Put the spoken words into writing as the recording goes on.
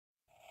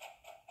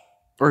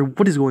Alright,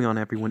 what is going on,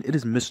 everyone? It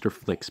is Mr.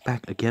 Flicks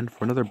back again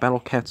for another Battle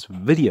Cats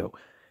video.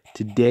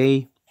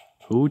 Today,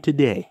 we're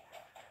going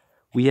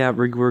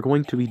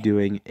to be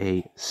doing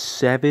a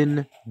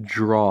 7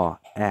 draw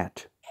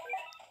at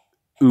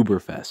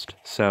Uberfest.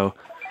 So,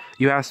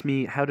 you asked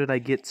me, how did I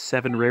get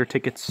 7 rare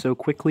tickets so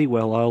quickly?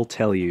 Well, I'll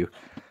tell you.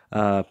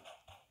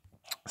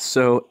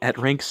 So, at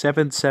rank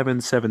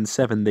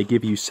 7777, they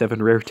give you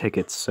 7 rare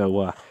tickets,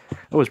 so,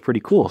 that was pretty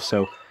cool.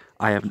 So,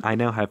 I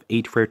now have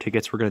 8 rare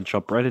tickets. We're going to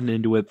jump right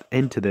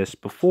into this.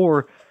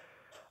 Before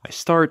I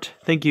start,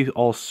 thank you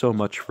all so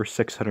much for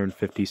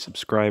 650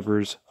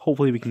 subscribers.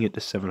 Hopefully we can get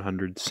to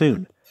 700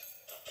 soon.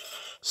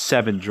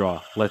 7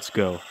 draw. Let's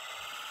go.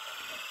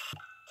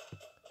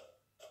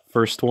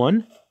 First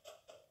one.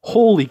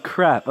 Holy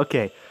crap.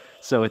 Okay,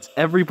 so it's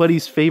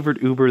everybody's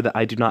favorite Uber that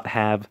I do not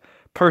have.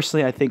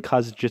 Personally, I think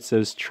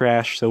Kazujitsu's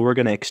trash, so we're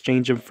going to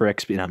exchange him for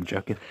XP. No, I'm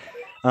joking.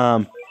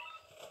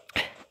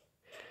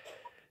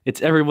 It's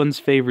everyone's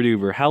favorite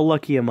Uber. How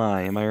lucky am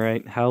I? Am I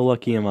right? How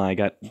lucky am I? I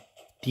got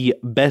the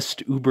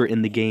best Uber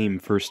in the game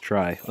first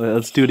try.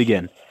 Let's do it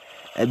again.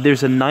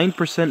 There's a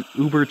 9%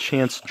 Uber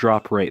chance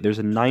drop rate. There's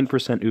a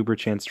 9% Uber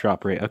chance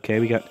drop rate. Okay,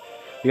 we got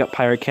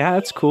Pirate Cat.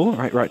 That's cool. All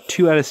right, we're at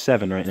 2 out of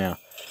 7 right now.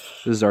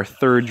 This is our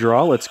 3rd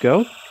draw. Let's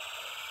go.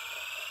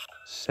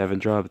 7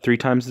 draw. 3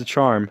 times the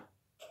charm.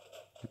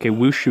 Okay,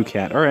 Wushu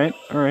Cat. All right,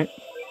 all right.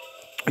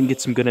 I can get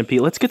some good MP.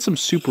 Let's get some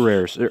super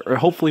rares, or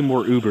hopefully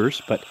more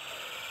Ubers, but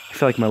I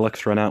feel like my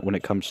luck's run out when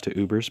it comes to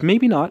Ubers.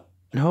 Maybe not.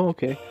 No,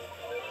 okay.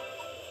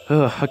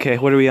 Okay,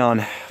 what are we on?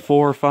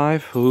 4 or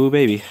 5? Ooh,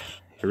 baby.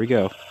 Here we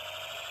go.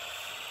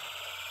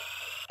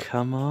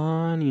 Come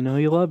on, you know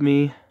you love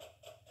me.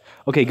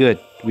 Okay, good.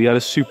 We got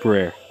a super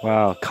rare.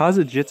 Wow,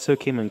 Kazujitsu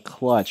came in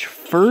clutch.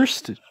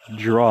 First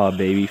draw,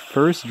 baby.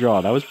 First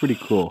draw. That was pretty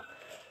cool.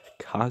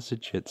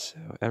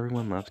 Kazujitsu.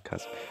 Everyone loves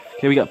Kaz.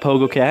 Okay, we got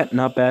Pogo Cat.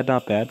 Not bad,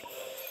 not bad.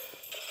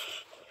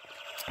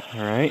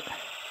 Alright.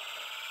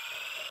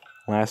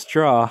 Last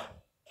draw.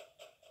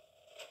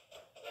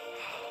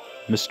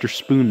 Mr.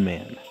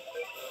 Spoonman.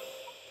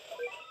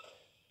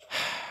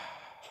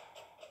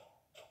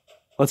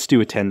 Let's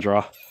do a 10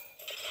 draw.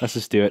 Let's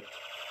just do it.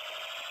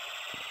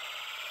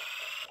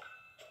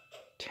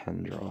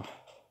 10 draw.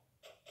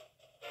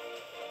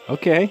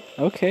 Okay,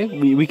 okay.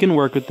 We can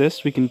work with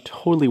this. We can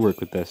totally work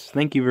with this.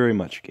 Thank you very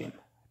much, game.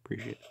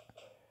 Appreciate it.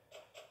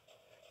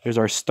 There's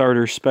our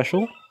starter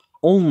special.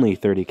 Only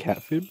 30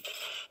 cat food.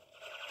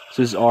 This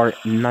is our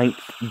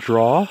 9th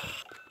draw.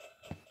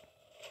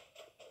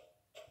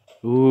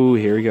 Ooh,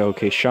 here we go.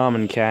 Okay,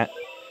 Shaman Cat.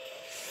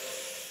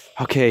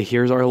 Okay,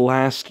 here's our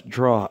last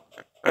draw.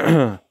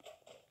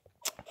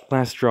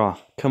 Last draw.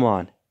 Come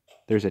on.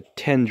 There's a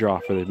 10 draw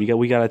for this.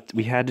 We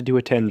had to do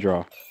a 10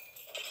 draw.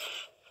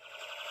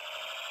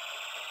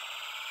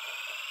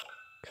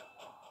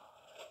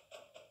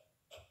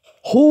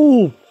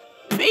 Oh,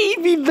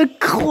 baby, the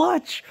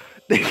clutch.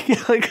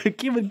 Like a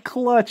given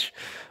clutch.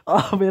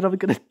 Oh man, I'm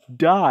gonna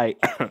die.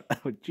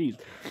 Oh jeez.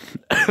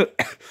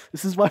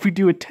 This is why we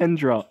do a 10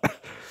 draw.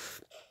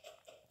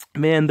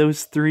 Man,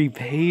 those 3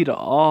 paid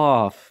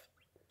off.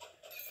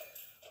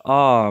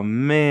 Oh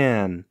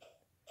man.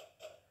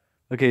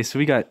 Okay, so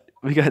we got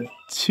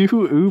 2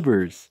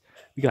 Ubers.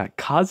 We got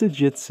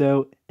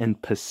Kazujitsu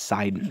and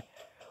Poseidon.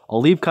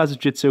 I'll leave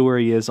Kazujitsu where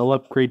he is. I'll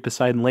upgrade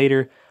Poseidon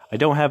later. I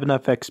don't have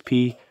enough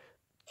XP.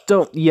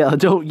 Don't yell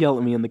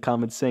at me in the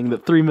comments saying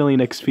that 3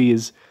 million XP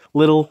is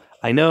little.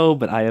 I know,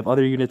 but I have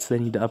other units that I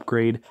need to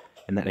upgrade,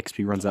 and that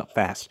XP runs out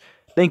fast.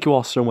 Thank you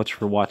all so much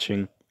for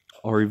watching.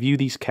 I'll review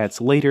these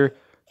cats later.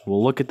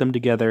 We'll look at them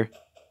together.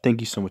 Thank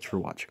you so much for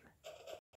watching.